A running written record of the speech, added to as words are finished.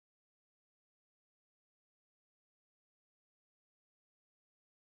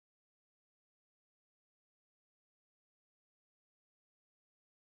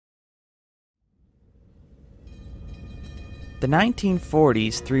The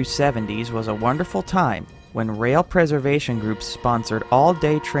 1940s through 70s was a wonderful time when rail preservation groups sponsored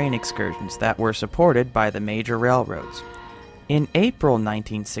all-day train excursions that were supported by the major railroads. In April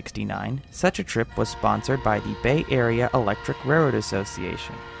 1969, such a trip was sponsored by the Bay Area Electric Railroad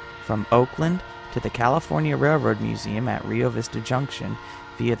Association, from Oakland to the California Railroad Museum at Rio Vista Junction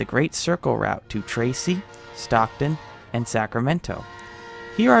via the Great Circle route to Tracy, Stockton, and Sacramento.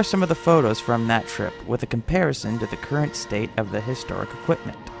 Here are some of the photos from that trip with a comparison to the current state of the historic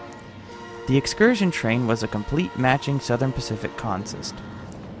equipment. The excursion train was a complete matching Southern Pacific consist.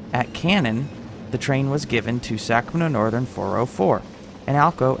 At Cannon, the train was given to Sacramento Northern 404, and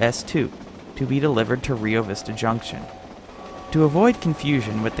Alco S2, to be delivered to Rio Vista Junction. To avoid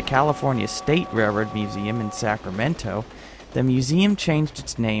confusion with the California State Railroad Museum in Sacramento, the museum changed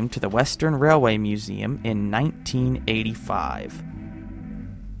its name to the Western Railway Museum in 1985.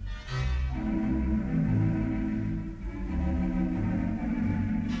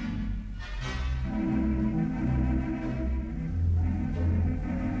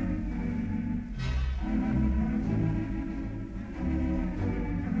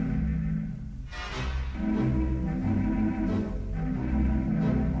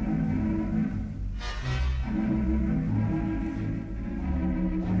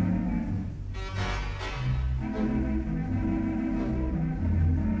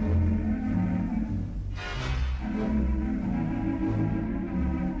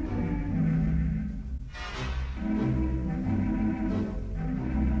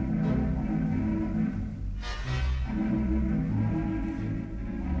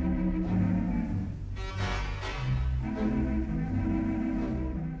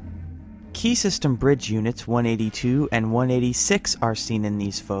 Key System Bridge Units 182 and 186 are seen in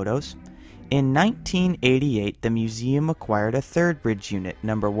these photos. In 1988, the museum acquired a third bridge unit,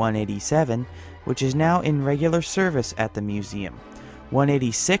 number 187, which is now in regular service at the museum.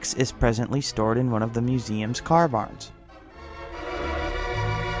 186 is presently stored in one of the museum's car barns.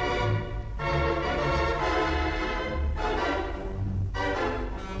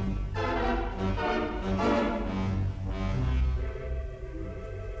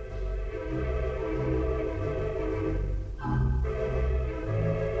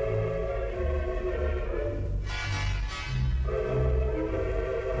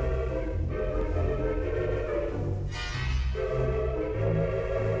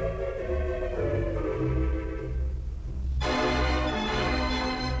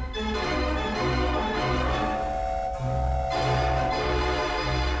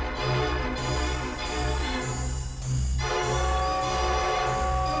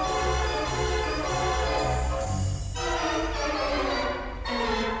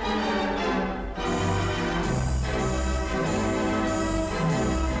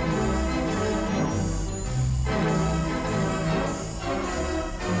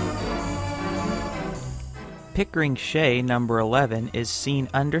 Pickering Shea number 11 is seen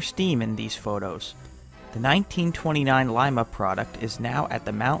under steam in these photos. The 1929 Lima product is now at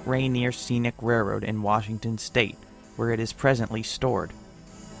the Mount Rainier Scenic Railroad in Washington State, where it is presently stored.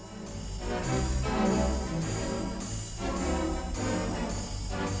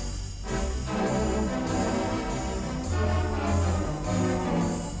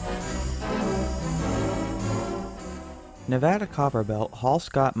 Nevada Copperbelt Hall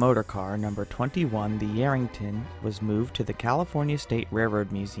Scott Motor Car number 21, the Yarrington, was moved to the California State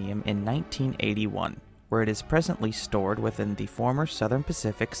Railroad Museum in 1981, where it is presently stored within the former Southern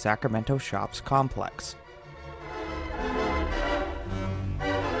Pacific Sacramento Shops complex.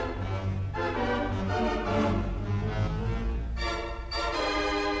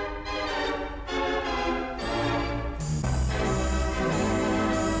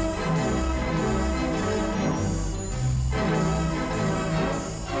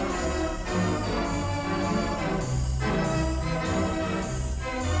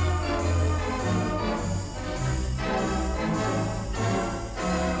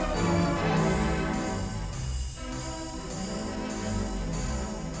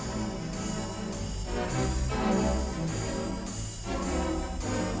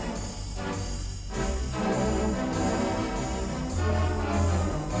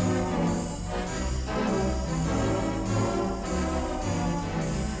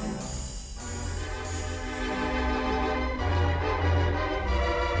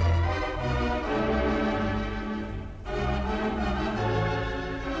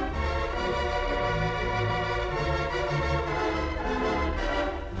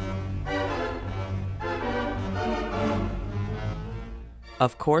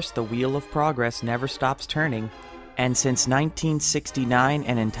 Of course, the wheel of progress never stops turning, and since 1969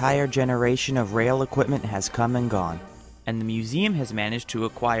 an entire generation of rail equipment has come and gone. and the museum has managed to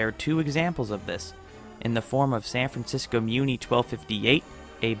acquire 2 examples of this, in the form of San Francisco Muni 1258,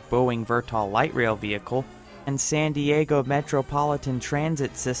 a Boeing Vertol light rail vehicle, and San Diego Metropolitan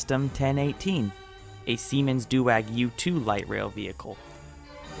Transit System 1018, a Siemens Duwag U2 light rail vehicle.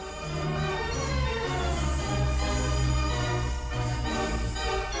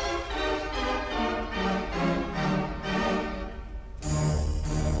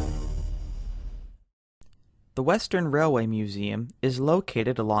 The Western Railway Museum is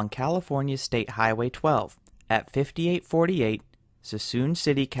located along California State Highway 12 at 5848 Suisun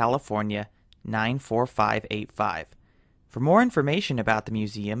City, California 94585. For more information about the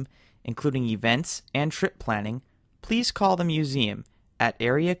museum, including events and trip planning, please call the museum at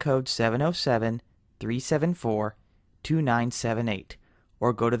area code 707-374-2978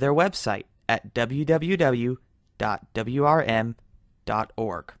 or go to their website at www.wrm.org.